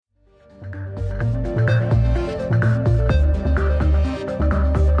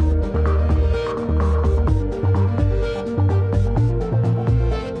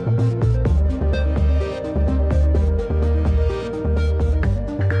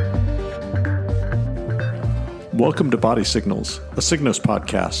Welcome to Body Signals, a Signos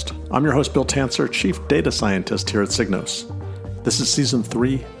podcast. I'm your host, Bill Tanzer, Chief Data Scientist here at Signos. This is Season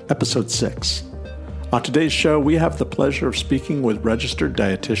 3, Episode 6. On today's show, we have the pleasure of speaking with registered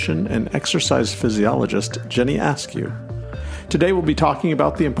dietitian and exercise physiologist Jenny Askew. Today, we'll be talking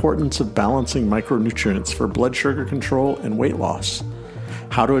about the importance of balancing micronutrients for blood sugar control and weight loss,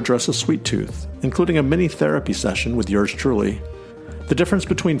 how to address a sweet tooth, including a mini therapy session with yours truly, the difference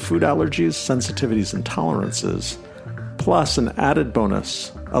between food allergies, sensitivities, and tolerances, plus an added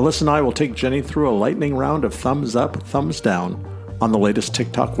bonus. Alyssa and I will take Jenny through a lightning round of thumbs up, thumbs down on the latest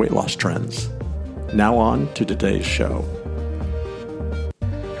TikTok weight loss trends. Now on to today's show.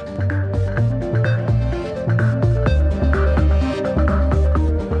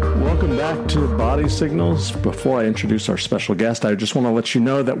 Welcome back to Body Signals. Before I introduce our special guest, I just want to let you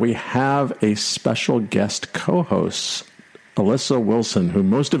know that we have a special guest co-host, Alyssa Wilson, who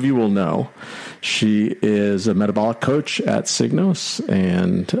most of you will know. She is a metabolic coach at Signos,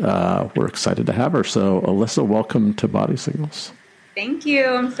 and we're excited to have her. So, Alyssa, welcome to Body Signals. Thank you.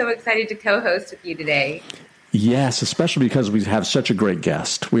 I'm so excited to co-host with you today. Yes, especially because we have such a great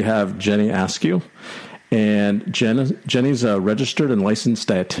guest. We have Jenny Askew, and Jenny's a registered and licensed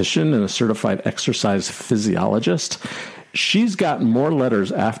dietitian and a certified exercise physiologist. She's got more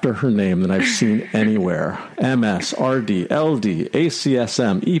letters after her name than I've seen anywhere. MS, RD, LD,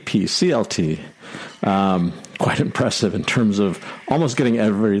 ACSM, EP, CLT. Quite impressive in terms of almost getting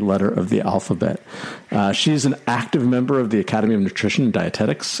every letter of the alphabet. She's an active member of the Academy of Nutrition and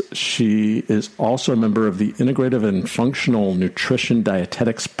Dietetics. She is also a member of the Integrative and Functional Nutrition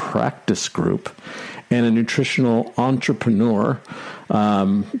Dietetics Practice Group and a nutritional entrepreneur.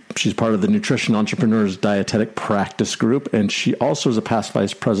 She's part of the Nutrition Entrepreneurs Dietetic Practice Group, and she also is a past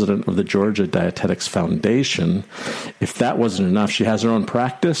vice president of the Georgia Dietetics Foundation. If that wasn't enough, she has her own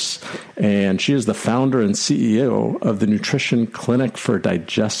practice, and she is the founder and CEO of the Nutrition Clinic for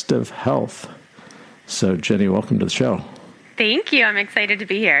Digestive Health. So, Jenny, welcome to the show. Thank you. I'm excited to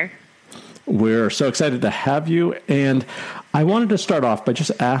be here. We're so excited to have you, and I wanted to start off by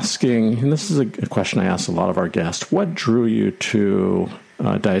just asking, and this is a question I ask a lot of our guests, what drew you to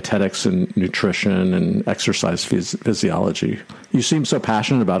dietetics and nutrition and exercise physiology? You seem so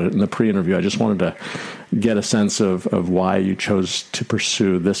passionate about it in the pre-interview. I just wanted to get a sense of why you chose to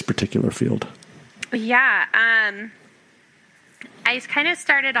pursue this particular field. Yeah, I kind of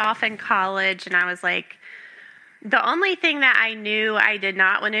started off in college, and I was like, the only thing that I knew I did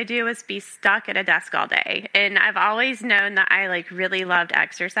not want to do was be stuck at a desk all day. And I've always known that I really loved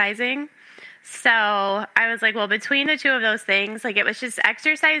exercising. So I was like, well, between the two of those things, it was just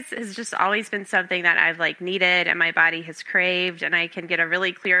exercise has just always been something that I've needed and my body has craved, and I can get a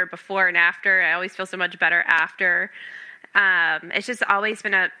really clear before and after. I always feel so much better after. It's just always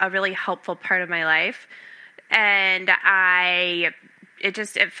been a really helpful part of my life. And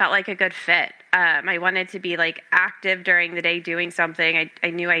it felt like a good fit. I wanted to be active during the day doing something. I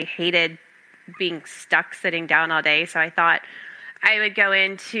knew I hated being stuck sitting down all day. So I thought I would go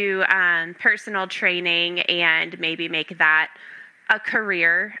into personal training and maybe make that a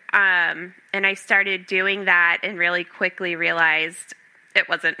career. And I started doing that and really quickly realized there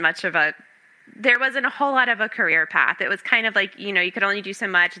wasn't a whole lot of a career path. It was kind of you could only do so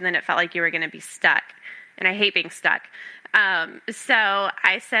much, and then it felt like you were going to be stuck. And I hate being stuck. So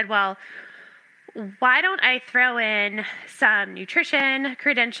I said, well, why don't I throw in some nutrition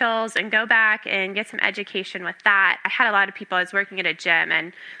credentials and go back and get some education with that? I had a lot of people, I was working at a gym,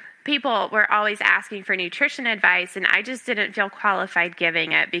 and people were always asking for nutrition advice, and I just didn't feel qualified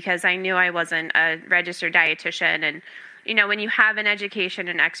giving it because I knew I wasn't a registered dietitian. And, when you have an education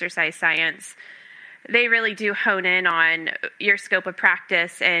in exercise science, they really do hone in on your scope of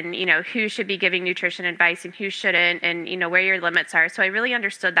practice and, who should be giving nutrition advice and who shouldn't, and, where your limits are. So I really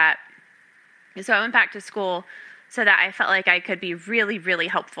understood that. So I went back to school so that I felt like I could be really, really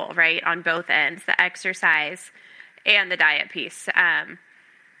helpful, right, on both ends, the exercise and the diet piece.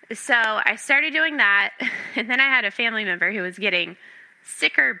 So I started doing that, and then I had a family member who was getting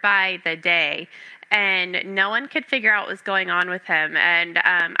sicker by the day, and no one could figure out what was going on with him. And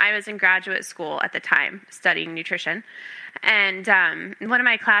I was in graduate school at the time studying nutrition, and one of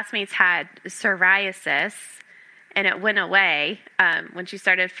my classmates had psoriasis, and it went away when she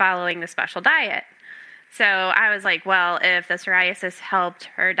started following the special diet. So I was like, well, if the psoriasis helped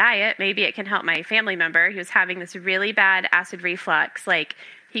her diet, maybe it can help my family member. He was having this really bad acid reflux.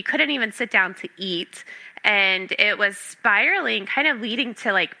 He couldn't even sit down to eat, and it was spiraling, kind of leading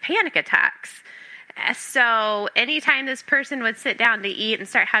to panic attacks. So anytime this person would sit down to eat and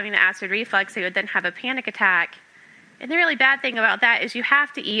start having the acid reflux, they would then have a panic attack, And the really bad thing about that is you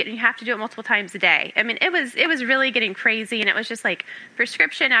have to eat and you have to do it multiple times a day. I mean, it was really getting crazy, and it was just like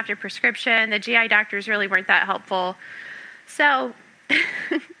prescription after prescription. The GI doctors really weren't that helpful. So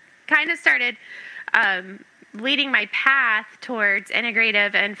kind of started leading my path towards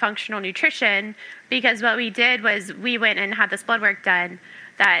integrative and functional nutrition, because what we did was we went and had this blood work done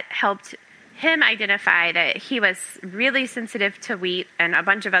that helped him identify that he was really sensitive to wheat and a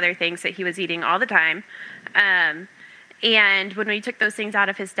bunch of other things that he was eating all the time. And when we took those things out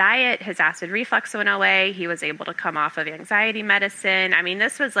of his diet, his acid reflux went away. He was able to come off of anxiety medicine. I mean,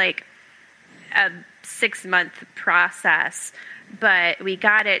 this was like a 6-month process, but we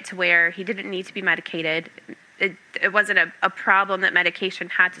got it to where he didn't need to be medicated. It wasn't a problem that medication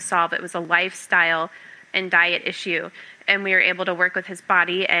had to solve. It was a lifestyle and diet issue. And we were able to work with his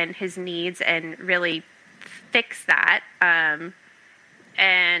body and his needs and really fix that. And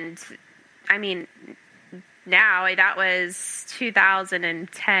I mean, now that was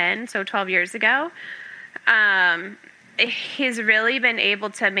 2010, so 12 years ago. He's really been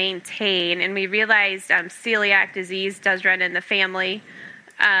able to maintain, and we realized celiac disease does run in the family.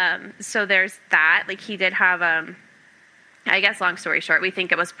 So there's that. Like, he did have, I guess, long story short, we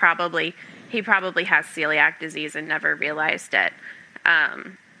think it was he probably has celiac disease and never realized it.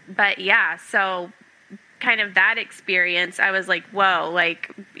 But yeah, so kind of that experience, I was like, whoa,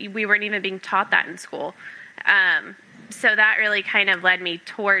 like, we weren't even being taught that in school. So that really kind of led me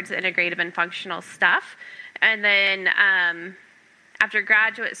towards integrative and functional stuff. And then after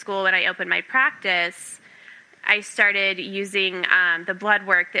graduate school, when I opened my practice, I started using the blood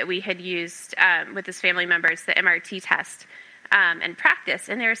work that we had used with his family members, the MRT test, and practice.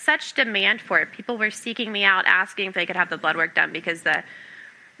 And there was such demand for it. People were seeking me out, asking if they could have the blood work done, because the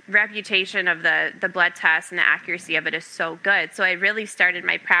reputation of the blood test and the accuracy of it is so good. So I really started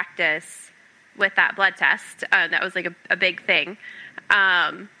my practice with that blood test. That was like a big thing.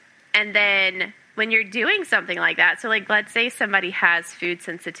 And then when you're doing something like that, so like, let's say somebody has food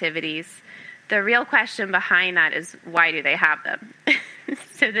sensitivities, the real question behind that is, why do they have them?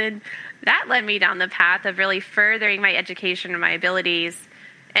 So then that led me down the path of really furthering my education and my abilities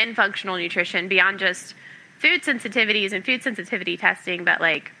in functional nutrition beyond just food sensitivities and food sensitivity testing, but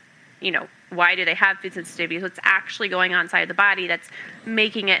like, you know, why do they have food sensitivities? What's actually going on inside the body that's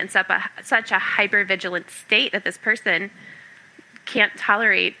making it in such a hypervigilant state that this person can't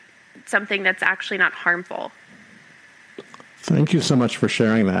tolerate something that's actually not harmful? Thank you so much for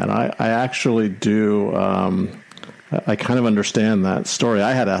sharing that. I actually do. I kind of understand that story.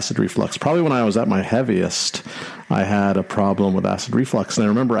 I had acid reflux. Probably when I was at my heaviest, I had a problem with acid reflux. And I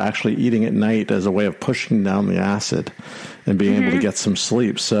remember actually eating at night as a way of pushing down the acid and being able to get some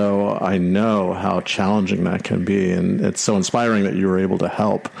sleep. So I know how challenging that can be. And it's so inspiring that you were able to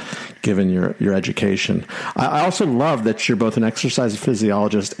help, given your education. I also love that you're both an exercise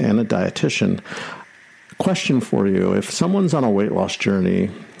physiologist and a dietitian. Question for you. If someone's on a weight loss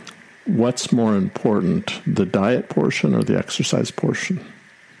journey, what's more important, the diet portion or the exercise portion?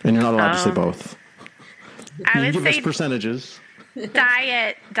 And you're not allowed to say both. I would give say us percentages.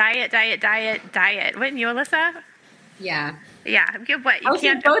 Diet. Wouldn't you, Alyssa? Yeah. Yeah. What you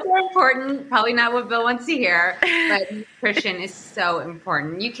can't. Both are important. Probably not what Bill wants to hear, but nutrition is so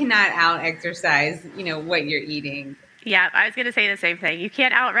important. You cannot out-exercise, what you're eating. Yeah, I was going to say the same thing. You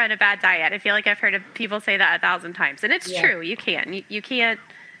can't outrun a bad diet. I feel like I've heard of people say that 1,000 times, and it's true. You can. You can't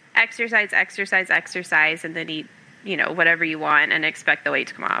exercise, and then eat, whatever you want and expect the weight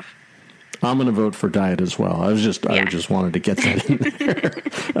to come off. I'm going to vote for diet as well. I just wanted to get that in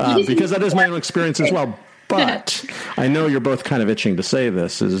there because that is my own experience as well. But I know you're both kind of itching to say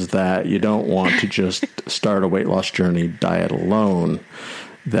this, is that you don't want to just start a weight loss journey diet alone.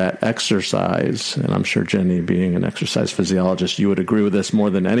 That exercise, and I'm sure Jenny, being an exercise physiologist, you would agree with this more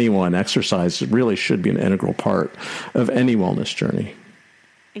than anyone, exercise really should be an integral part of any wellness journey.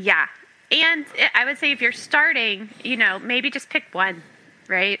 Yeah. And I would say if you're starting, maybe just pick one,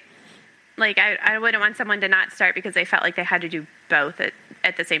 right? Like, I wouldn't want someone to not start because they felt like they had to do both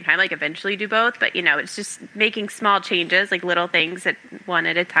at the same time, like eventually do both. But, it's just making small changes, like little things one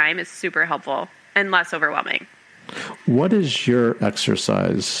at a time is super helpful and less overwhelming. What is your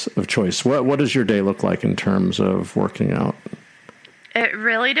exercise of choice? What does your day look like in terms of working out? It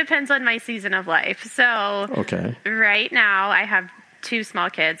really depends on my season of life. So right now I have 2 small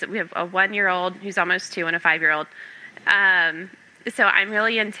kids. We have a 1-year-old who's almost 2 and a 5-year-old. So I'm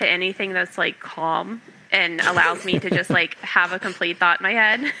really into anything that's like calm and allows me to just like have a complete thought in my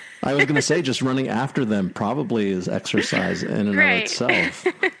head. I was going to say just running after them probably is exercise in and of itself.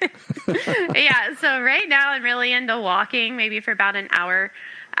 Yeah. So right now I'm really into walking, maybe for about an hour.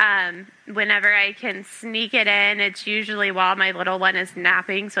 Whenever I can sneak it in, it's usually while my little one is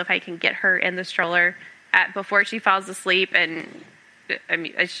napping. So if I can get her in the stroller before she falls asleep, and I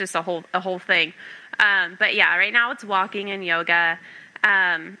mean, it's just a whole thing. But yeah, right now it's walking and yoga.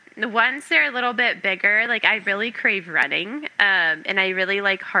 Once they're a little bit bigger, like I really crave running, and I really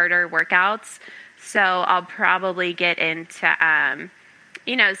like harder workouts. So I'll probably get into,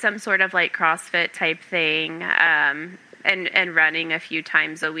 some sort of like CrossFit type thing, and running a few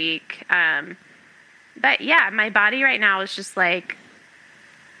times a week. But yeah, my body right now is just like,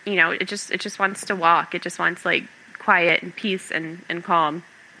 it just wants to walk. It just wants like quiet and peace and calm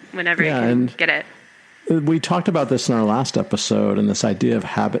whenever it can get it. We talked about this in our last episode, and this idea of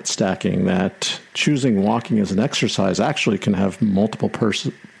habit stacking, that choosing walking as an exercise actually can have multiple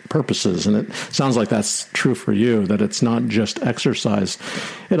purposes. And it sounds like that's true for you, that it's not just exercise.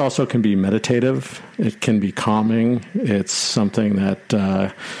 It also can be meditative. It can be calming. It's something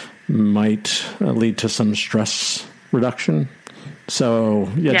that might lead to some stress reduction. So,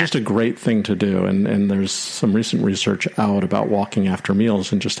 just a great thing to do. And there's some recent research out about walking after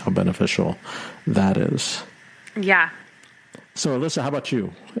meals and just how beneficial that is. Yeah. So, Alyssa, how about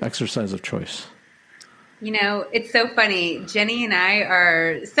you? Exercise of choice. It's so funny. Jenny and I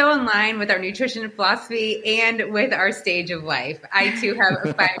are so in line with our nutrition philosophy and with our stage of life. I, too,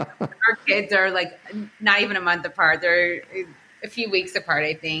 have our kids are like not even a month apart. They're a few weeks apart,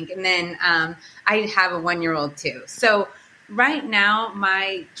 I think. And then I have a 1-year-old, too. So right now,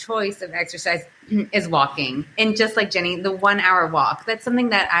 my choice of exercise is walking. And just like Jenny, the 1-hour walk, that's something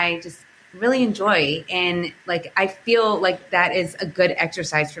that I just really enjoy. And like, I feel like that is a good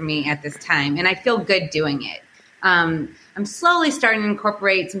exercise for me at this time. And I feel good doing it. I'm slowly starting to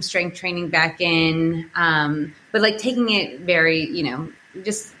incorporate some strength training back in, but like taking it very,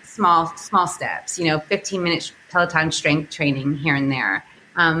 just small steps, 15-minute Peloton strength training here and there.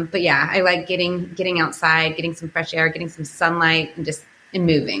 But yeah, I like getting outside, getting some fresh air, getting some sunlight, and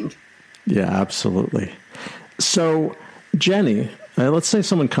moving. Yeah, absolutely. So, Jenny, let's say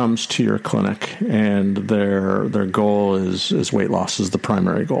someone comes to your clinic and their goal is weight loss is the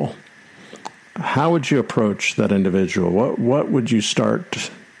primary goal. How would you approach that individual? What would you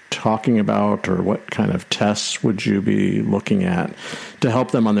start talking about, or what kind of tests would you be looking at to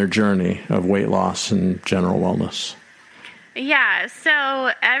help them on their journey of weight loss and general wellness? Yeah,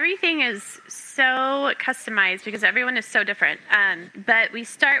 so everything is so customized because everyone is so different. But we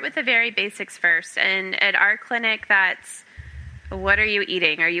start with the very basics first. And at our clinic, that's, what are you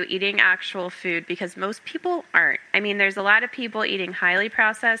eating? Are you eating actual food? Because most people aren't. I mean, there's a lot of people eating highly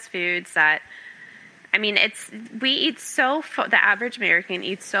processed foods that, the average American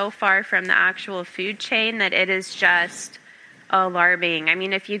eats so far from the actual food chain that it is just alarming. I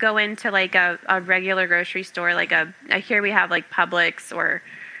mean, if you go into like a regular grocery store, like here we have like Publix, or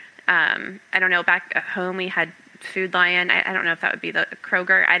I don't know, back at home we had Food Lion. I don't know if that would be the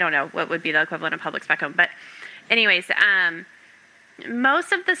Kroger. I don't know what would be the equivalent of Publix back home. But anyways,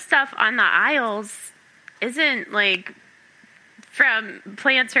 most of the stuff on the aisles isn't like from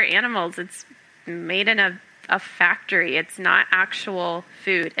plants or animals. It's made in a factory. It's not actual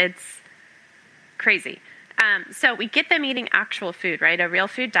food. It's crazy. So we get them eating actual food, right? A real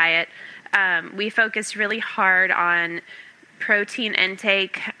food diet. We focus really hard on protein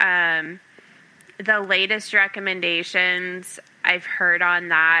intake. The latest recommendations I've heard on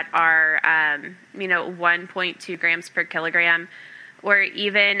that are, 1.2 grams per kilogram, or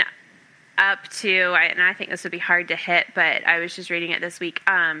even up to, and I think this would be hard to hit, but I was just reading it this week,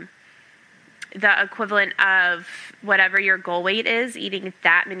 the equivalent of whatever your goal weight is, eating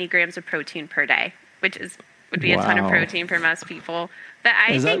that many grams of protein per day, which would be a ton of protein for most people. But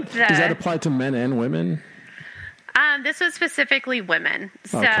does that apply to men and women? This was specifically women.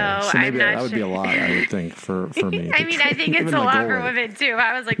 So maybe I'm not that would be a lot, I would think, for me. I think it's a lot for women too.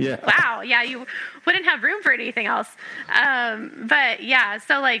 I was like, wow, yeah, you wouldn't have room for anything else. But yeah,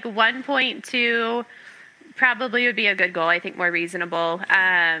 so like 1.2 probably would be a good goal. I think more reasonable.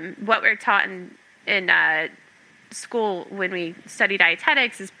 What we're taught in school when we study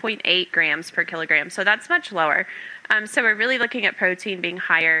dietetics is 0.8 grams per kilogram. So that's much lower. So we're really looking at protein being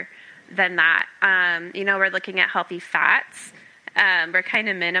higher than that. We're looking at healthy fats. We're kind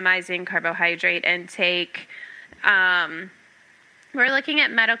of minimizing carbohydrate intake. We're looking at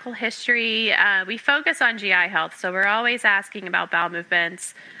medical history. We focus on GI health. So we're always asking about bowel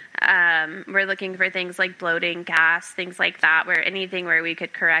movements. We're looking for things like bloating, gas, things like that, where we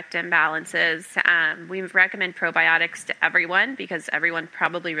could correct imbalances. We recommend probiotics to everyone because everyone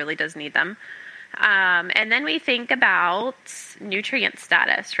probably really does need them. And then we think about nutrient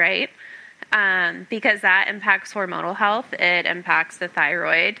status, right? because that impacts hormonal health. It impacts the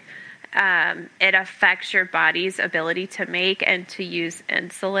thyroid. It affects your body's ability to make and to use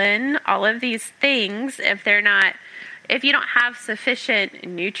insulin. All of these things, if you don't have sufficient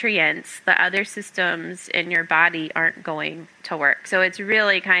nutrients, the other systems in your body aren't going to work. So it's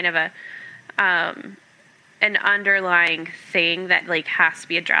really kind of an underlying thing that like has to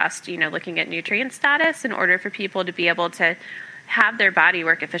be addressed, looking at nutrient status in order for people to be able to have their body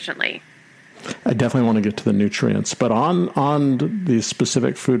work efficiently. I definitely want to get to the nutrients, but on the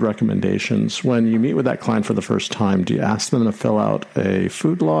specific food recommendations, when you meet with that client for the first time, do you ask them to fill out a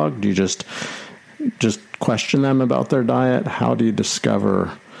food log? Do you just question them about their diet? How do you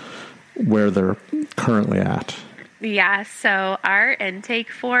discover where they're currently at? Yeah, so our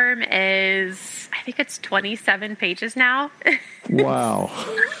intake form is, I think it's 27 pages now. Wow.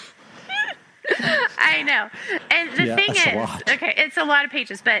 I know. And the thing is, okay, it's a lot of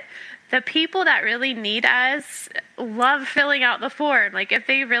pages, but the people that really need us love filling out the form. Like, if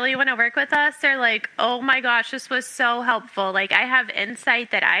they really want to work with us, they're like, oh my gosh, this was so helpful. Like, I have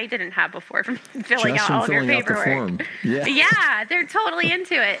insight that I didn't have before from filling out all of your paperwork. Yeah, they're totally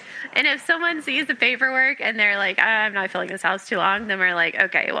into it. And if someone sees the paperwork and they're like, I'm not filling this out, it's too long, then we're like,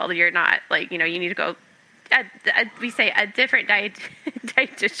 okay, well, you're not, like, you need to go. We say a different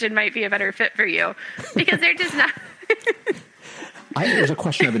dietitian might be a better fit for you because they're just not. There's a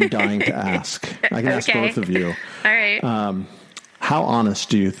question I've been dying to ask. I can ask both of you. All right. How honest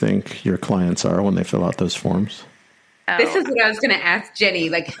do you think your clients are when they fill out those forms? Oh. This is what I was going to ask Jenny.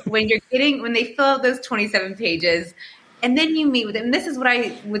 Like when they fill out those 27 pages and then you meet with them, this is what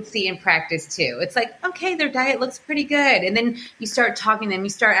I would see in practice too. It's like, okay, their diet looks pretty good. And then you start talking to them, you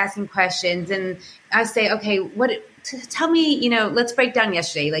start asking questions and I say, okay, tell me, let's break down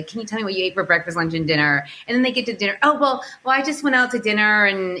yesterday. Like, can you tell me what you ate for breakfast, lunch, and dinner? And then they get to dinner. Oh, well, I just went out to dinner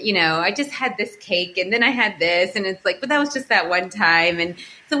and, I just had this cake and then I had this. And it's like, but that was just that one time. And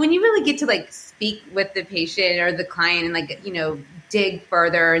so when you really get to like speak with the patient or the client and like, dig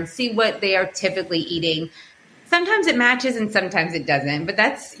further and see what they are typically eating, sometimes it matches and sometimes it doesn't, but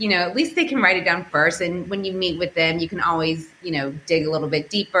that's, at least they can write it down first. And when you meet with them, you can always, dig a little bit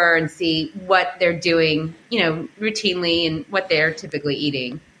deeper and see what they're doing, routinely and what they're typically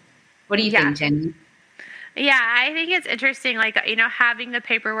eating. What do you think, Jenny? Yeah, I think it's interesting, like, having the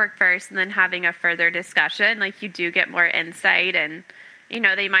paperwork first and then having a further discussion, like you do get more insight and,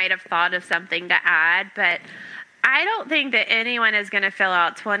 they might have thought of something to add, but I don't think that anyone is going to fill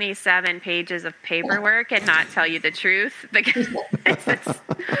out 27 pages of paperwork and not tell you the truth because it's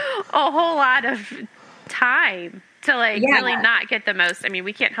a whole lot of time to really not get the most. I mean,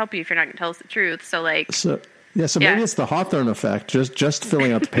 we can't help you if you're not going to tell us the truth. So maybe it's the Hawthorne effect. Just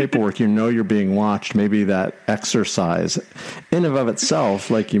filling out the paperwork, you're being watched. Maybe that exercise in and of itself,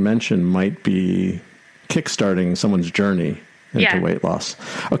 like you mentioned, might be kickstarting someone's journey into weight loss.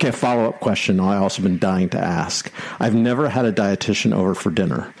 Okay, a follow-up question I've also been dying to ask. I've never had a dietitian over for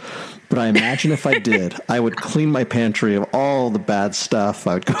dinner, but I imagine if I did, I would clean my pantry of all the bad stuff.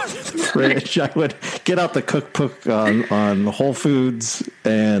 I would go to the fridge. I would get out the cookbook on Whole Foods,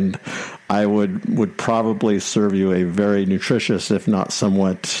 and I would probably serve you a very nutritious, if not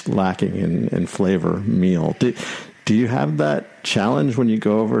somewhat lacking in flavor, meal. Do you have that challenge when you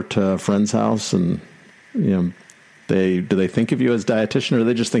go over to a friend's house and, do they think of you as a dietitian or do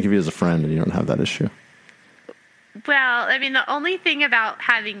they just think of you as a friend and you don't have that issue? Well, I mean, the only thing about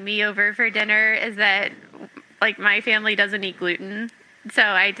having me over for dinner is that, like, my family doesn't eat gluten. So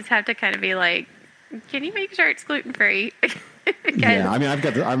I just have to kind of be like, can you make sure it's gluten-free? Yeah, I mean, I'm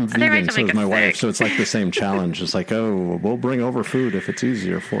vegan, so is my wife, so it's like the same challenge. It's like, oh, we'll bring over food if it's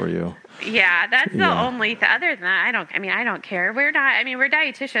easier for you. Yeah, that's the only other than that, I don't care. We're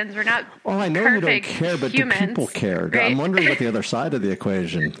dietitians. We're not. Oh, I know you don't care, but humans, do people care? Right? I'm wondering about the other side of the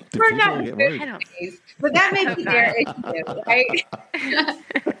equation. Do we're people not get worried? But that may be their issue, right?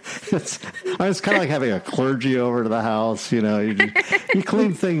 It's kind of like having a clergy over to the house. You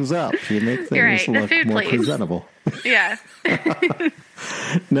clean things up. You make things look more presentable. Yeah.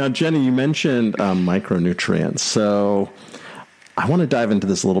 Now, Jenny, you mentioned micronutrients. So I want to dive into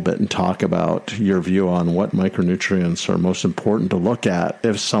this a little bit and talk about your view on what micronutrients are most important to look at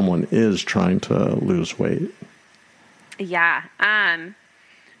if someone is trying to lose weight. Yeah.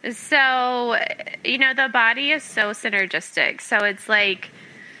 So, the body is so synergistic. So it's like,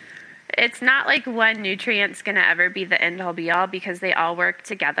 it's not like one nutrient's going to ever be the end all be all because they all work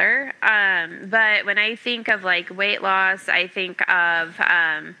together. But when I think of like weight loss, I think of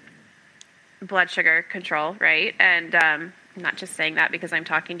blood sugar control, right? And I'm not just saying that because I'm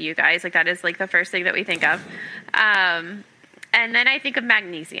talking to you guys. Like that is like the first thing that we think of. And then I think of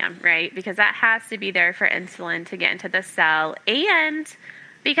magnesium, right? Because that has to be there for insulin to get into the cell. And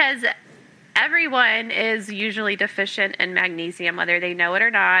because everyone is usually deficient in magnesium, whether they know it or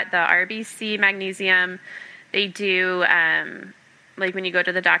not. The RBC magnesium, they do, like when you go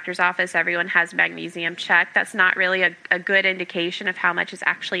to the doctor's office, everyone has magnesium check. That's not really a good indication of how much is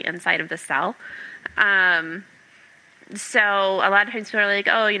actually inside of the cell. So a lot of times people are like,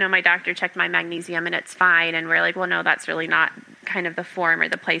 oh, my doctor checked my magnesium and it's fine. And we're like, well, no, that's really not kind of the form or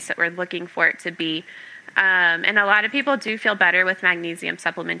the place that we're looking for it to be. And a lot of people do feel better with magnesium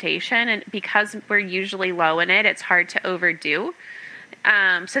supplementation. And because we're usually low in it, it's hard to overdo.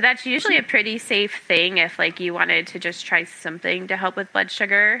 So that's usually a pretty safe thing if you wanted to just try something to help with blood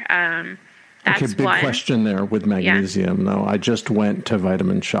sugar. That's okay, big question there with magnesium, though. I just went to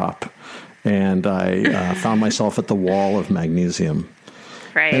Vitamin Shop, and I found myself at the wall of magnesium.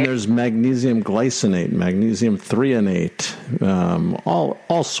 Right. And there's magnesium glycinate, magnesium threonate,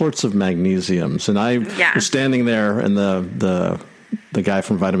 all sorts of magnesiums. And I was standing there, and the guy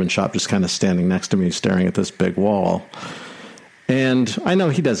from Vitamin Shop just kind of standing next to me, staring at this big wall. And I know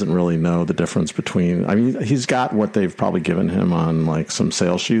he doesn't really know the difference between, he's got what they've probably given him on some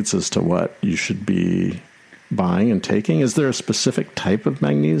sales sheets as to what you should be buying and taking. Is there a specific type of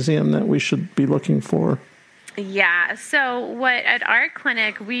magnesium that we should be looking for? Yeah. So at our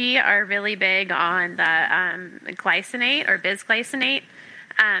clinic, we are really big on the glycinate or bisglycinate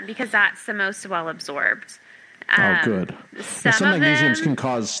because that's the most well absorbed. Good. Some magnesiums can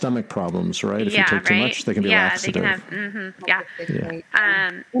cause stomach problems, right? If you take too much, they can be laxative.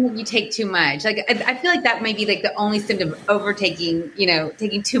 When you take too much, I feel like that may be the only symptom of overtaking.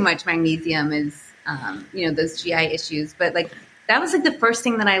 Taking too much magnesium is, those GI issues. But that was the first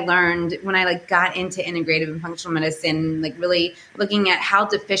thing that I learned when I got into integrative and functional medicine, really looking at how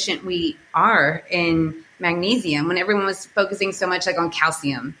deficient we are in magnesium when everyone was focusing so much on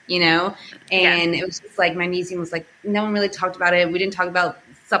calcium, and it was just magnesium was no one really talked about it. We didn't talk about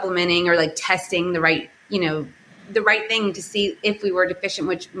supplementing or testing the right thing to see if we were deficient,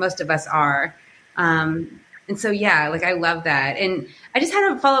 which most of us are. And so, I love that. And I just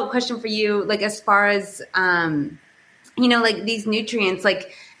had a follow-up question for you, as far as, these nutrients,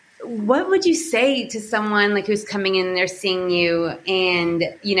 what would you say to someone who's coming in and they're seeing you and,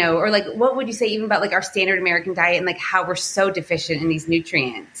 or what would you say even about our standard American diet and how we're so deficient in these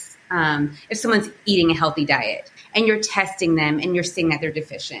nutrients? If someone's eating a healthy diet and you're testing them and you're seeing that they're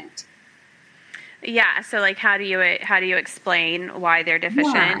deficient. Yeah. So how do you explain why they're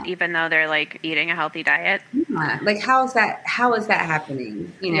deficient even though they're eating a healthy diet? Yeah. how is that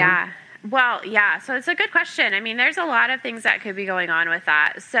happening? Yeah. Well, yeah. So it's a good question. There's a lot of things that could be going on with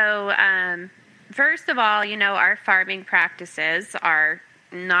that. So, first of all, our farming practices are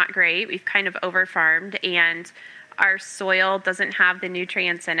not great. We've kind of over-farmed, and our soil doesn't have the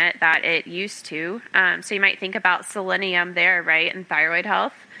nutrients in it that it used to. So you might think about selenium there, right, and thyroid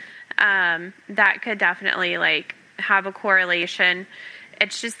health. That could definitely, have a correlation.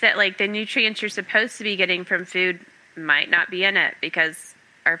 It's just that, the nutrients you're supposed to be getting from food might not be in it because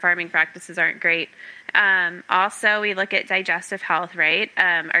our farming practices aren't great. Also, we look at digestive health, right?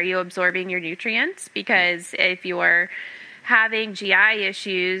 Are you absorbing your nutrients? Because if you're having GI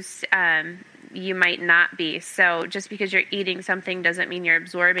issues, you might not be. So just because you're eating something doesn't mean you're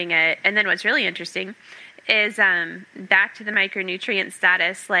absorbing it. And then what's really interesting is back to the micronutrient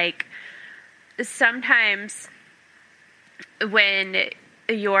status, sometimes when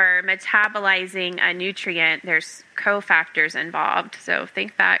you're metabolizing a nutrient, there's cofactors involved. So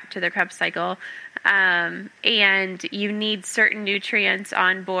think back to the Krebs cycle. And you need certain nutrients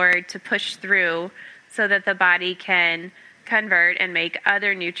on board to push through so that the body can convert and make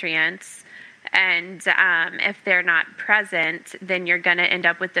other nutrients. And if they're not present, then you're going to end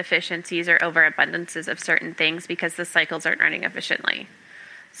up with deficiencies or overabundances of certain things because the cycles aren't running efficiently.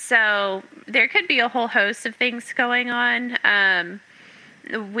 So there could be a whole host of things going on.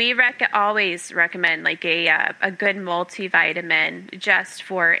 We always recommend a good multivitamin just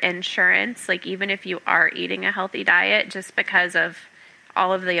for insurance, even if you are eating a healthy diet, just because of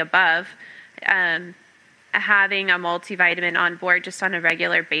all of the above. Having a multivitamin on board just on a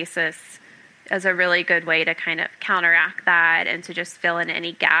regular basis is a really good way to kind of counteract that and to just fill in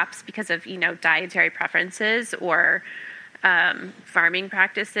any gaps because of, dietary preferences or farming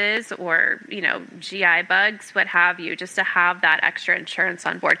practices or, GI bugs, what have you. Just to have that extra insurance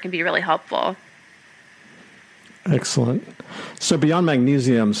on board can be really helpful. Excellent. So beyond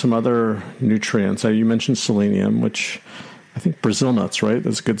magnesium, some other nutrients, you mentioned selenium, which I think Brazil nuts, right?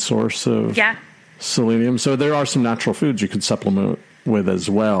 That's a good source of selenium. So there are some natural foods you could supplement with as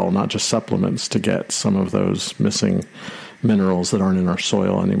well, not just supplements, to get some of those missing minerals that aren't in our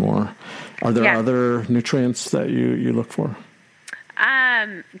soil anymore. Are there Yeah. other nutrients that you look for?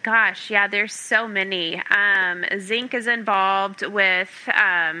 Gosh, yeah, there's so many. Zinc is involved with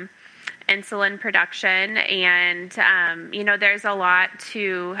insulin production, and there's a lot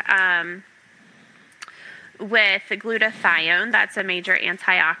to with glutathione. That's a major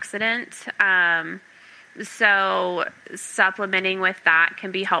antioxidant. So supplementing with that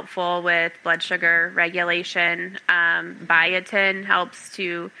can be helpful with blood sugar regulation. Biotin helps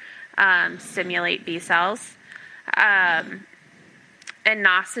to stimulate B cells.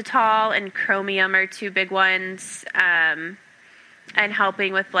 Inositol and chromium are two big ones, and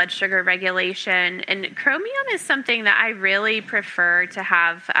helping with blood sugar regulation. And chromium is something that I really prefer to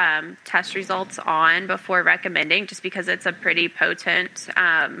have test results on before recommending, just because it's a pretty potent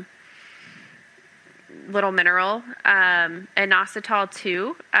little mineral. Inositol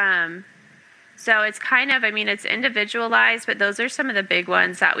too. So it's kind of, it's individualized, but those are some of the big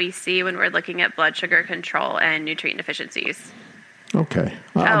ones that we see when we're looking at blood sugar control and nutrient deficiencies. Okay.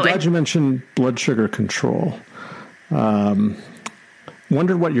 I'm glad you mentioned blood sugar control.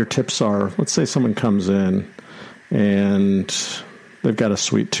 Wondered what your tips are. Let's say someone comes in and they've got a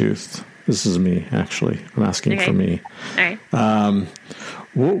sweet tooth. This is me, actually. I'm asking for me. All right.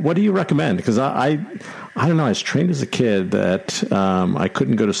 What do you recommend? Because I don't know. I was trained as a kid that I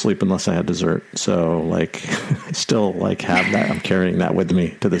couldn't go to sleep unless I had dessert. So, I still have that. I'm carrying that with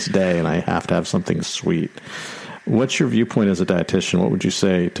me to this day, and I have to have something sweet. What's your viewpoint as a dietitian? What would you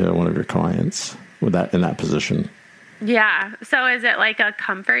say to one of your clients with that in that position? Yeah. So is it like a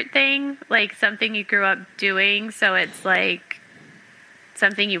comfort thing, like something you grew up doing, so it's like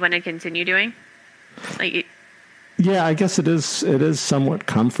something you want to continue doing? Yeah, I guess it is. It is somewhat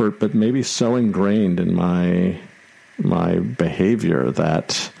comfort, but maybe so ingrained in my behavior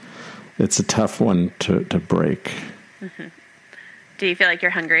that it's a tough one to break. Mm-hmm. Do you feel like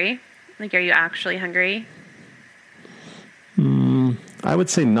you're hungry? Are you actually hungry? I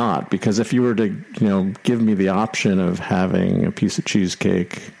would say not, because if you were to, give me the option of having a piece of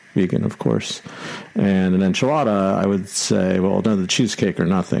cheesecake, vegan, of course, and an enchilada, I would say, well, no, the cheesecake or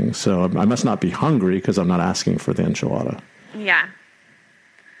nothing. So I must not be hungry because I'm not asking for the enchilada. Yeah.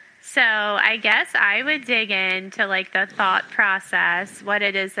 So I guess I would dig into the thought process, what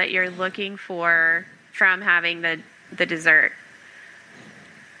it is that you're looking for from having the dessert.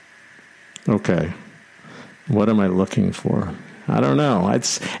 Okay. What am I looking for? I don't know.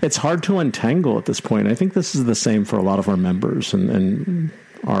 It's hard to untangle at this point. I think this is the same for a lot of our members and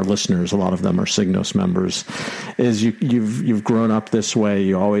our listeners. A lot of them are Signos members. Is you've grown up this way.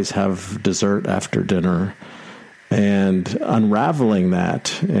 You always have dessert after dinner, and unraveling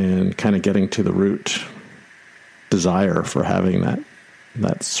that and kind of getting to the root desire for having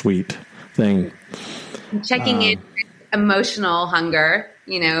that sweet thing. Checking in emotional hunger,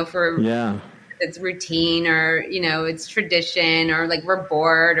 for it's routine, or it's tradition, or we're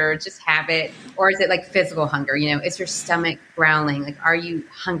bored, or just habit, or is it physical hunger? Is your stomach growling? Are you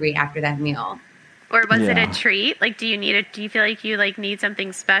hungry after that meal? Or was it a treat? Do you feel like you need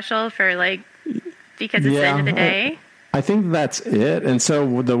something special for because it's the end of the day? I think that's it. And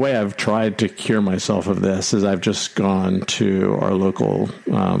so the way I've tried to cure myself of this is I've just gone to our local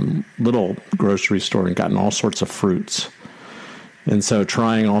little grocery store and gotten all sorts of fruits. And so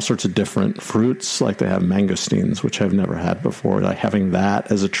trying all sorts of different fruits, they have mangosteens, which I've never had before, having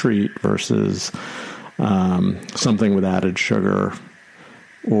that as a treat versus something with added sugar,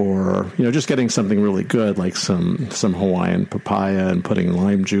 or, just getting something really good, like some Hawaiian papaya and putting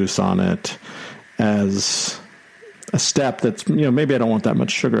lime juice on it as a step that's, maybe I don't want that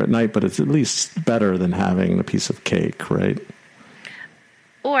much sugar at night, but it's at least better than having a piece of cake, right?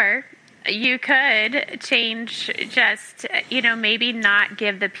 Or you could change, just, maybe not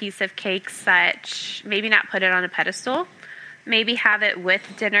give the piece of cake maybe not put it on a pedestal, maybe have it with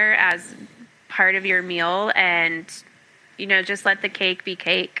dinner as part of your meal, and, just let the cake be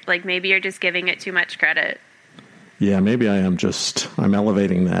cake. Maybe you're just giving it too much credit. Yeah, maybe I'm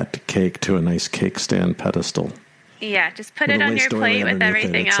elevating that cake to a nice cake stand pedestal. Yeah, just put it on your plate with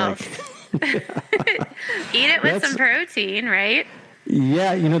everything else. Eat it with some protein, right?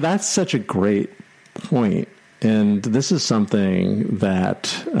 Yeah, that's such a great point. And this is something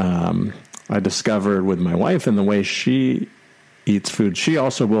that I discovered with my wife and the way she eats food. She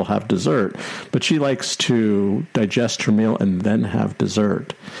also will have dessert, but she likes to digest her meal and then have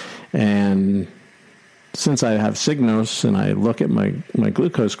dessert. And since I have Signos and I look at my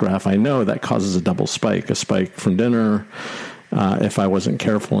glucose graph, I know that causes a double spike, a spike from dinner, if I wasn't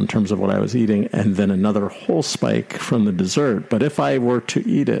careful in terms of what I was eating, and then another whole spike from the dessert. But if I were to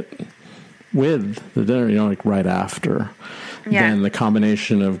eat it with the dinner, like right after, then the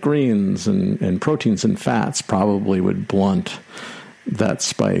combination of greens and proteins and fats probably would blunt that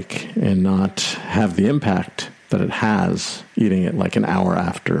spike and not have the impact that it has eating it like an hour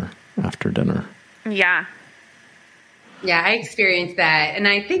after dinner. Yeah. Yeah, I experienced that. And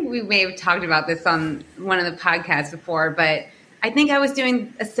I think we may have talked about this on one of the podcasts before, but I think I was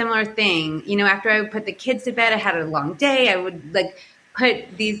doing a similar thing. After I would put the kids to bed, I had a long day. I would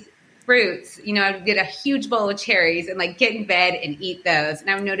put these fruits, I would get a huge bowl of cherries and get in bed and eat those. And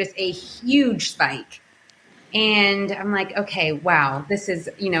I would notice a huge spike. And I'm like, okay, wow, this is,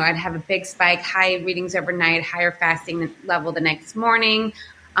 I'd have a big spike, high readings overnight, higher fasting level the next morning.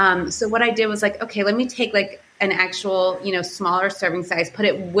 So what I did was okay, let me take an actual, smaller serving size, put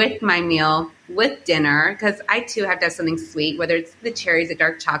it with my meal, with dinner, because I too have to have something sweet, whether it's the cherries, the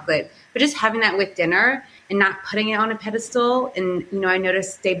dark chocolate, but just having that with dinner and not putting it on a pedestal. And, I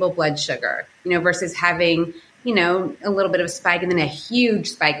noticed stable blood sugar, versus having, a little bit of a spike and then a huge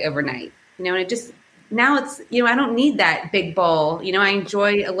spike overnight, and it just, now it's, I don't need that big bowl. I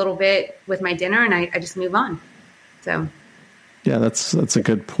enjoy a little bit with my dinner and I just move on. So. Yeah, that's a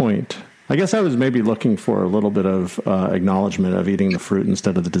good point. I guess I was maybe looking for a little bit of acknowledgement of eating the fruit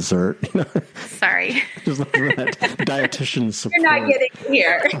instead of the dessert. Sorry. Just looking at that dietitian support. You're not getting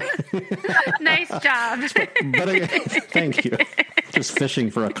here. Nice job. But thank you. Just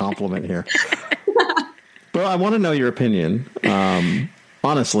fishing for a compliment here. But I want to know your opinion.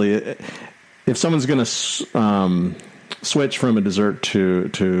 Honestly, if someone's going to switch from a dessert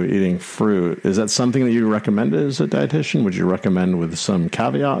to eating fruit, is that something that you recommend as a dietitian? Would you recommend with some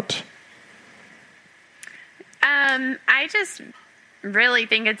caveat? I just really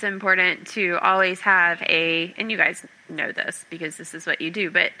think it's important to always have and you guys know this because this is what you do,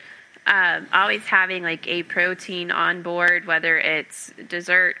 but always having a protein on board, whether it's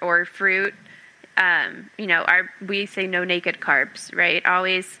dessert or fruit. We say no naked carbs, right?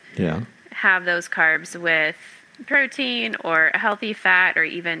 Always have those carbs with protein or a healthy fat or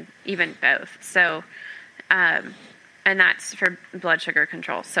even both. So, and that's for blood sugar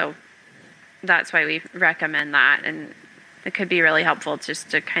control. So that's why we recommend that. And it could be really helpful just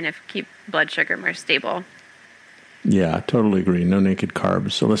to kind of keep blood sugar more stable. Yeah, I totally agree. No naked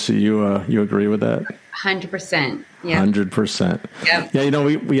carbs. So Alyssa, you agree with that? 100%. Yeah. 100%. Yep.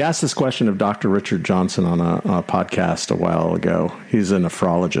 Yeah, we asked this question of Dr. Richard Johnson on a podcast a while ago. He's a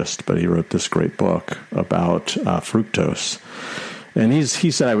nephrologist, but he wrote this great book about fructose. And he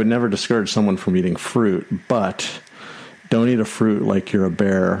said, I would never discourage someone from eating fruit, but don't eat a fruit like you're a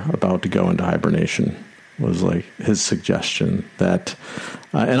bear about to go into hibernation, was his suggestion. That,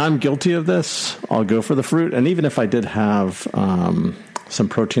 and I'm guilty of this. I'll go for the fruit. And even if I did have some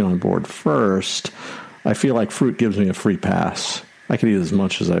protein on board first, I feel like fruit gives me a free pass. I can eat as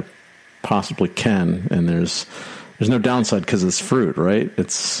much as I possibly can, and there's no downside because it's fruit, right? You're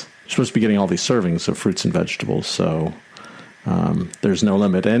supposed to be getting all these servings of fruits and vegetables, so there's no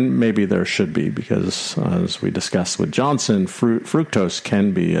limit. And maybe there should be, because as we discussed with Johnson, fructose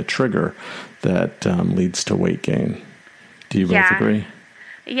can be a trigger that leads to weight gain. Do you both agree?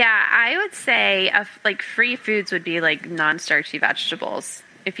 Yeah, I would say free foods would be non-starchy vegetables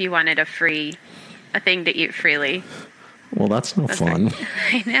if you wanted a thing to eat freely. Well, that's no fun.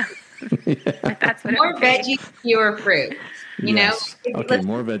 I know. Yeah. That's what more veggies, fewer fruit. You know? Okay,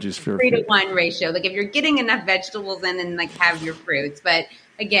 more veggies, fewer 3-to-1 ratio. If you're getting enough vegetables in, then have your fruits. But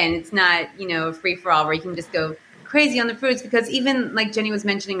again, it's not, a free-for-all where you can just go crazy on the fruits, because even like Jenny was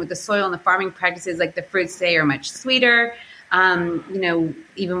mentioning with the soil and the farming practices, the fruits today are much sweeter.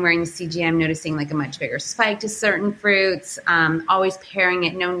 Even wearing CGM, noticing a much bigger spike to certain fruits, always pairing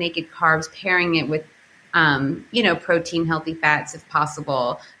it, no naked carbs, pairing it with, protein, healthy fats if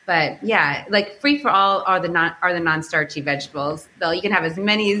possible. But yeah, free for all are the non-starchy vegetables. So you can have as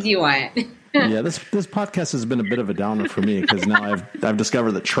many as you want. Yeah, this podcast has been a bit of a downer for me, because now I've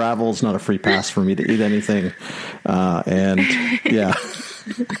discovered that travel is not a free pass for me to eat anything. And yeah,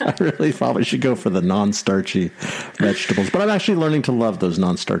 I really probably should go for the non-starchy vegetables. But I'm actually learning to love those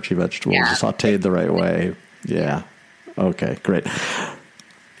non-starchy vegetables, sauteed the right way. Yeah. Okay, great.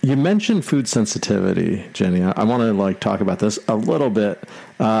 You mentioned food sensitivity, Jenny. I want to talk about this a little bit.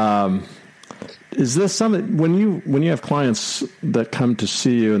 Is this something, when you have clients that come to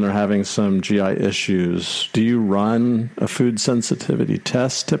see you and they're having some GI issues, do you run a food sensitivity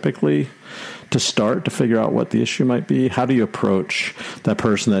test typically to start to figure out what the issue might be? How do you approach that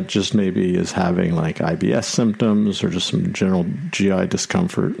person that just maybe is having IBS symptoms or just some general GI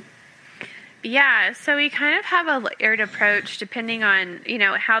discomfort? Yeah, so we kind of have a layered approach depending on,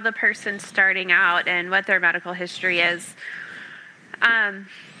 how the person's starting out and what their medical history is.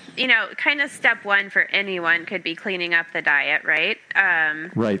 kind of step one for anyone could be cleaning up the diet, right?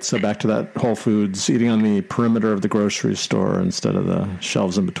 Right. So back to that Whole Foods, eating on the perimeter of the grocery store instead of the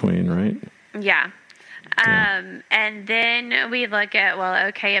shelves in between, right? Yeah. And then we look at, well,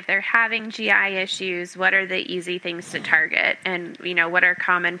 okay, if they're having GI issues, what are the easy things to target? And, what are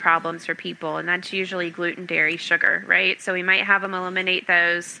common problems for people? And that's usually gluten, dairy, sugar, right? So we might have them eliminate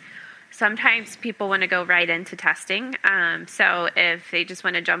those. Sometimes people want to go right into testing. So if they just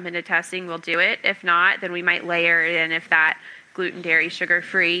want to jump into testing, we'll do it. If not, then we might layer it in if that gluten, dairy,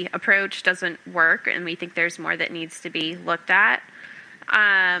 sugar-free approach doesn't work and we think there's more that needs to be looked at.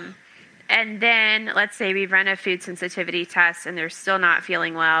 And then let's say we run a food sensitivity test and they're still not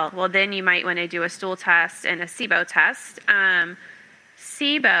feeling well. Well, then you might want to do a stool test and a SIBO test.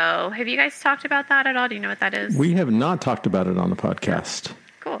 SIBO, have you guys talked about that at all? Do you know what that is? We have not talked about it on the podcast.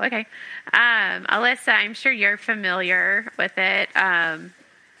 Cool. Okay. Alyssa, I'm sure you're familiar with it. But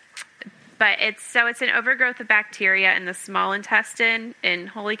it's an overgrowth of bacteria in the small intestine, and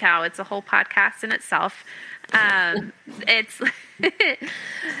holy cow, it's a whole podcast in itself.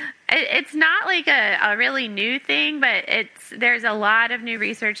 It's not like a really new thing, but there's a lot of new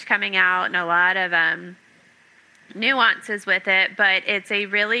research coming out and a lot of nuances with it, but it's a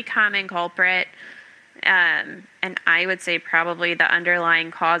really common culprit. And I would say probably the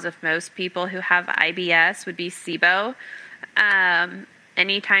underlying cause of most people who have IBS would be SIBO.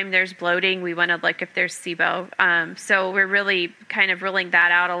 Anytime there's bloating, we want to look if there's SIBO. So we're really kind of ruling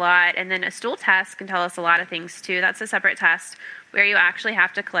that out a lot. And then a stool test can tell us a lot of things too. That's a separate test where you actually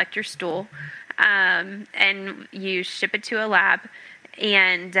have to collect your stool and you ship it to a lab.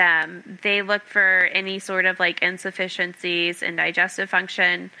 And they look for any sort of like insufficiencies in digestive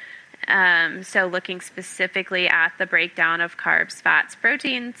function. So looking specifically at the breakdown of carbs, fats,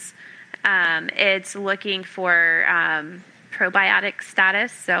 proteins. It's looking for probiotic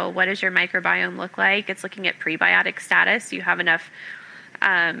status. So what does your microbiome look like? It's looking at prebiotic status. You have enough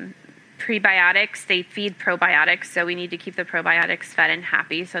prebiotics. They feed probiotics, so we need to keep the probiotics fed and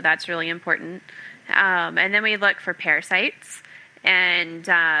happy. So that's really important. And then we look for parasites. And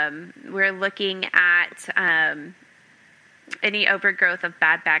we're looking at any overgrowth of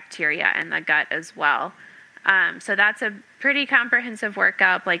bad bacteria in the gut as well. So that's a pretty comprehensive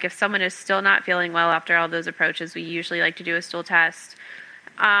workup. Like if someone is still not feeling well after all those approaches, we usually like to do a stool test.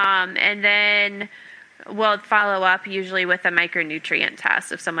 And then we'll follow up usually with a micronutrient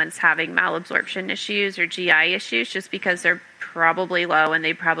test if someone's having malabsorption issues or GI issues, just because they're probably low and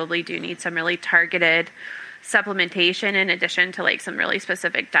they probably do need some really targeted supplementation in addition to like some really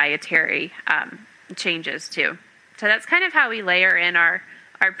specific dietary changes too. So that's kind of how we layer in our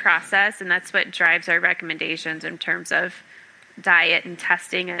process, and that's what drives our recommendations in terms of diet and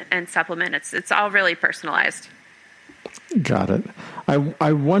testing and supplement. It's all really personalized. Got it.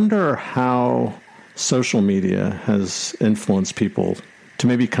 I wonder how social media has influenced people to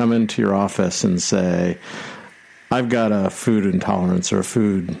maybe come into your office and say, I've got a food intolerance or a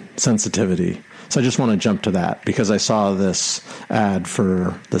food sensitivity. So I just want to jump to that because I saw this ad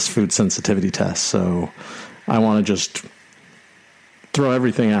for this food sensitivity test. So I want to just throw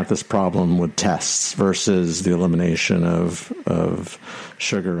everything at this problem with tests versus the elimination of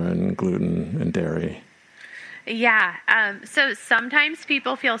sugar and gluten and dairy. Yeah. So sometimes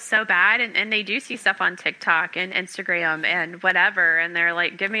people feel so bad and they do see stuff on TikTok and Instagram and whatever. And they're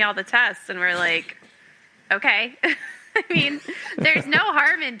like, give me all the tests. And we're like, okay. I mean, there's no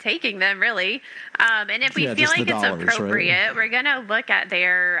harm in taking them really. And if we feel like it's appropriate, right? We're going to look at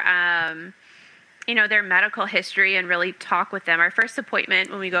their medical history and really talk with them. Our first appointment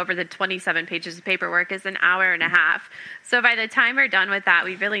when we go over the 27 pages of paperwork is an hour and a half. So by the time we're done with that,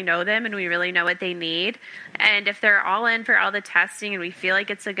 we really know them and we really know what they need. And if they're all in for all the testing and we feel like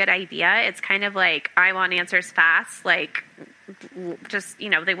it's a good idea, it's kind of like, I want answers fast. Like just,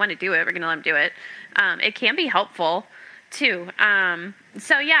 they want to do it. We're going to let them do it. It can be helpful too.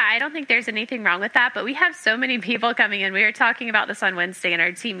 So yeah, I don't think there's anything wrong with that, but we have so many people coming in. We were talking about this on Wednesday in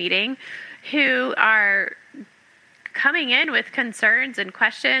our team meeting, who are coming in with concerns and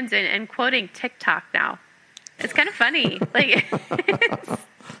questions and quoting TikTok now. It's kind of funny. Like,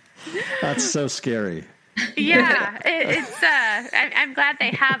 that's so scary. Yeah, I'm glad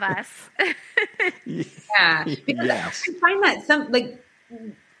they have us. Yeah, because yes. I find that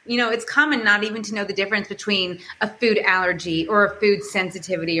it's common not even to know the difference between a food allergy or a food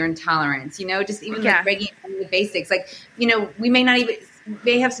sensitivity or intolerance. Just even like breaking the basics. Like, we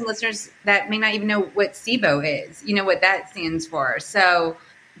may have some listeners that may not even know what SIBO is, what that stands for. So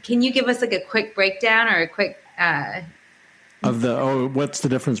can you give us like a quick breakdown or a quick... what's the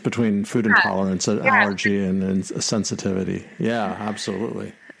difference between food intolerance, allergy, and sensitivity? Yeah,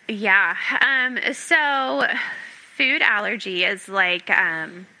 absolutely. Yeah. So food allergy is like,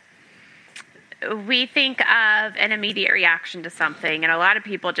 we think of an immediate reaction to something, and a lot of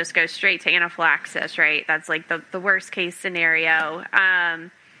people just go straight to anaphylaxis, right? That's like the worst case scenario.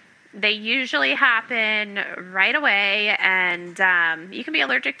 They usually happen right away, and you can be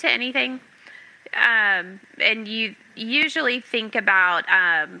allergic to anything. And you usually think about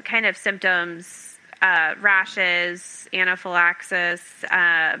kind of symptoms, rashes, anaphylaxis,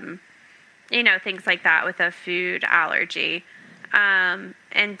 things like that with a food allergy.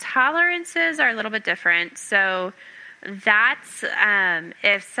 Intolerances are a little bit different. So that's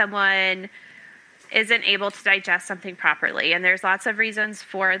if someone isn't able to digest something properly. And there's lots of reasons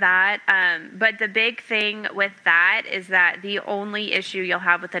for that. But the big thing with that is that the only issue you'll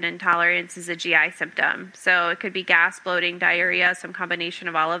have with an intolerance is a GI symptom. So it could be gas, bloating, diarrhea, some combination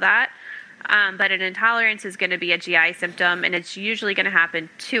of all of that. But an intolerance is going to be a GI symptom, and it's usually going to happen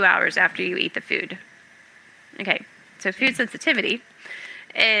 2 hours after you eat the food. Okay, so food sensitivity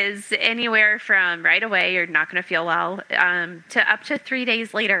is anywhere from right away, you're not going to feel well, to up to 3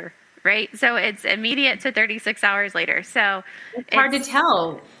 days later, right? So it's immediate to 36 hours later. So it's hard to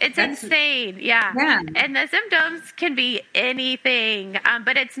tell. It's insane. Yeah. And the symptoms can be anything,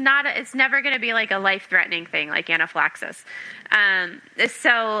 but it's never going to be like a life-threatening thing like anaphylaxis.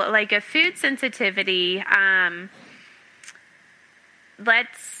 So like a food sensitivity,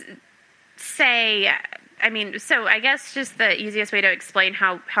 let's say, so I guess just the easiest way to explain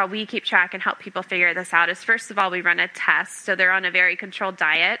how we keep track and help people figure this out is, first of all, we run a test. So they're on a very controlled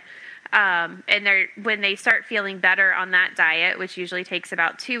diet. And when they start feeling better on that diet, which usually takes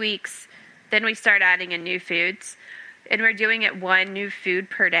about 2 weeks, then we start adding in new foods. And we're doing it 1 new food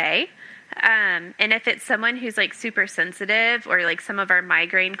per day. And if it's someone who's like super sensitive, or like some of our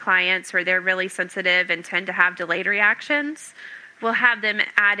migraine clients where they're really sensitive and tend to have delayed reactions, we'll have them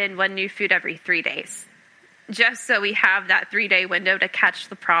add in 1 new food every 3 days, just so we have that 3-day window to catch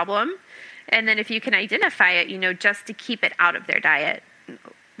the problem. And then if you can identify it, just to keep it out of their diet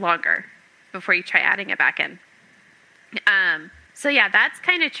longer before you try adding it back in. So yeah, that's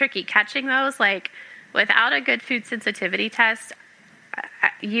kind of tricky. Catching those, like, without a good food sensitivity test,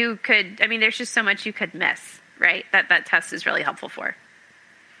 there's just so much you could miss, right? That test is really helpful for.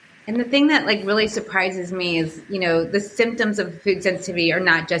 And the thing that like really surprises me is, the symptoms of food sensitivity are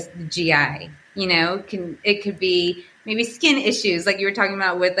not just the GI, it could be maybe skin issues like you were talking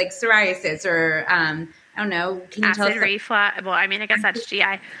about with like psoriasis, or, I don't know. Can you tell us? Acid reflux. Well, I guess that's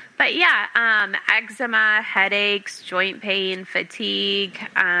GI, but yeah, eczema, headaches, joint pain, fatigue,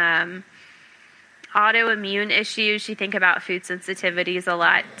 autoimmune issues. You think about food sensitivities a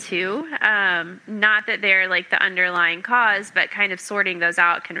lot too. Not that they're like the underlying cause, but kind of sorting those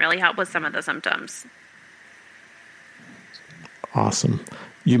out can really help with some of the symptoms. Awesome.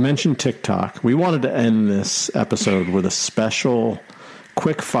 You mentioned TikTok. We wanted to end this episode with a special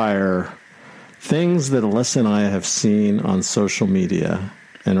quick fire things that Alyssa and I have seen on social media.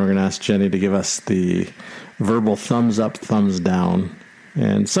 And we're going to ask Jenny to give us the verbal thumbs up, thumbs down.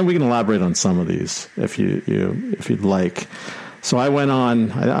 And we can elaborate on some of these if you'd like. So I went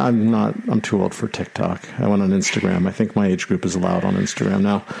on, I'm too old for TikTok. I went on Instagram. I think my age group is allowed on Instagram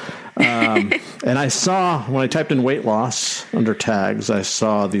now. And I saw, when I typed in weight loss under tags, I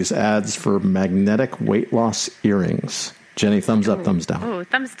saw these ads for magnetic weight loss earrings. Jenny, thumbs up, thumbs down. Oh,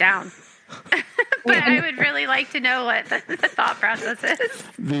 thumbs down. But I would really like to know what the thought process is.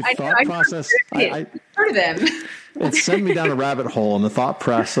 The thought process, I heard of them. It sent me down a rabbit hole, and the thought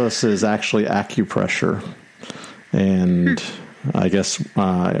process is actually acupressure. And I guess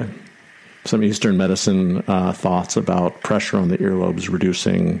some Eastern medicine thoughts about pressure on the earlobes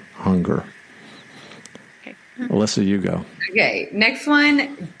reducing hunger. Okay. Alyssa, you go. Okay, next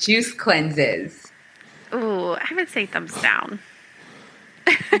one, juice cleanses. Ooh, I would say thumbs down.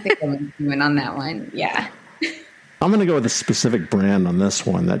 I think I'm doing on that one. Yeah. I'm going to go with a specific brand on this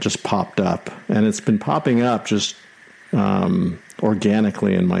one that just popped up, and it's been popping up just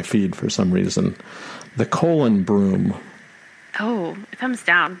organically in my feed for some reason. The Colon Broom. Oh, thumbs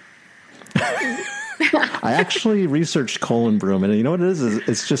down. I actually researched Colon Broom, and you know what it is?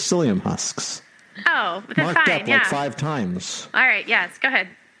 It's just psyllium husks. Oh, that's marked fine. up Yeah. like 5 times. All right. Yes. Go ahead.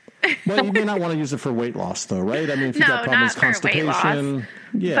 Well, you may not want to use it for weight loss, though, right? I mean, if you've got No, problems not with for weight constipation, loss.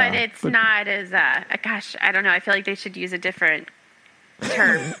 yeah, But it's not as gosh, I don't know. I feel like they should use a different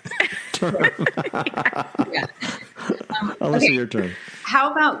term. Yeah. Alyssa, your turn.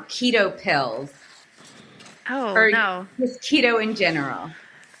 How about keto pills? Oh, Or no. just keto in general?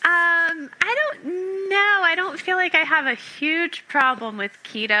 I don't know. I don't feel like I have a huge problem with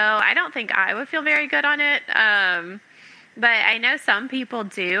keto. I don't think I would feel very good on it. But I know some people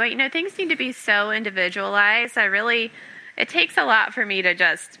do. Things need to be so individualized. It takes a lot for me to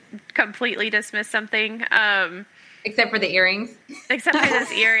just completely dismiss something. Except for the earrings. Except for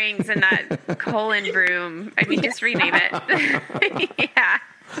those earrings and that colon broom. I mean, just rename it. Yeah.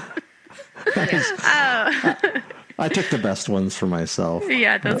 I took the best ones for myself.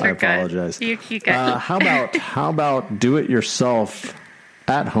 Yeah, those are good. I apologize. You good. How about do-it-yourself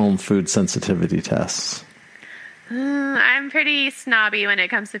at-home food sensitivity tests? I'm pretty snobby when it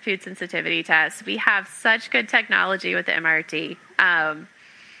comes to food sensitivity tests. We have such good technology with the MRT. I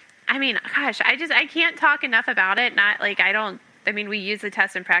can't talk enough about it. We use the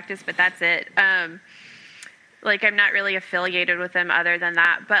test in practice, but that's it. I'm not really affiliated with them other than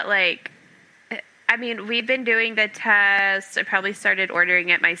that. But we've been doing the test. I probably started ordering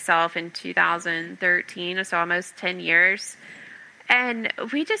it myself in 2013, so almost 10 years. And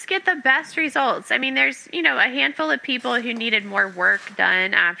we just get the best results. There's, a handful of people who needed more work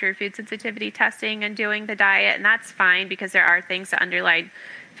done after food sensitivity testing and doing the diet. And that's fine because there are things that underlie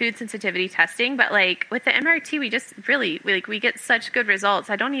food sensitivity testing. But with the MRT, we just really, we get such good results.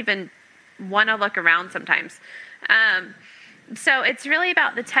 I don't even want to look around sometimes. So it's really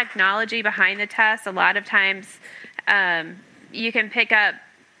about the technology behind the test. A lot of times you can pick up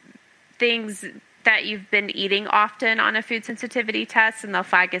things that you've been eating often on a food sensitivity test, and they'll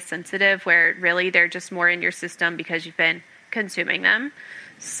flag as sensitive, where really they're just more in your system because you've been consuming them.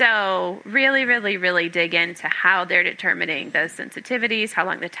 So really, really, really dig into how they're determining those sensitivities, how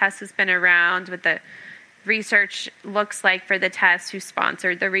long the test has been around, what the research looks like for the test, who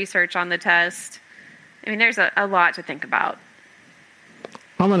sponsored the research on the test. There's a lot to think about.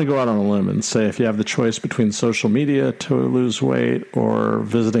 I'm going to go out on a limb and say if you have the choice between social media to lose weight or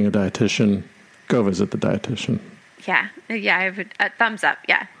visiting a dietitian, go visit the dietitian. Yeah, I have a thumbs up,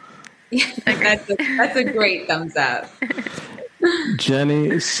 yeah. That's a great thumbs up.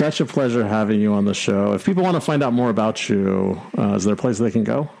 Jenny, such a pleasure having you on the show. If people want to find out more about you, is there a place they can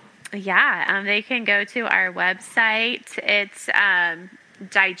go? Yeah, they can go to our website. It's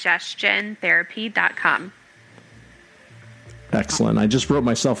digestiontherapy.com. Excellent. I just wrote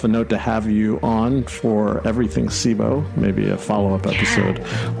myself a note to have you on for Everything SIBO, maybe a follow-up episode.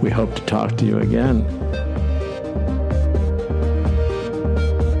 Yeah. We hope to talk to you again.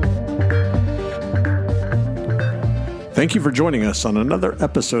 Thank you for joining us on another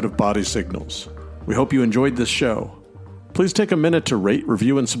episode of Body Signals. We hope you enjoyed this show. Please take a minute to rate,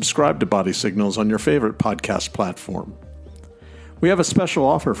 review, and subscribe to Body Signals on your favorite podcast platform. We have a special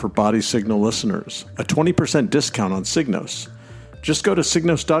offer for Body Signal listeners, a 20% discount on Signos. Just go to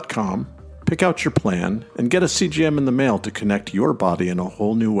Signos.com, pick out your plan, and get a CGM in the mail to connect your body in a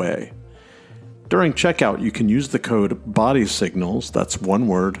whole new way. During checkout, you can use the code BODYSIGNALS, that's one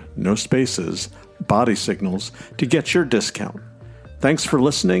word, no spaces, Body Signals, to get your discount. Thanks for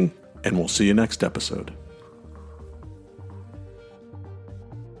listening, and we'll see you next episode.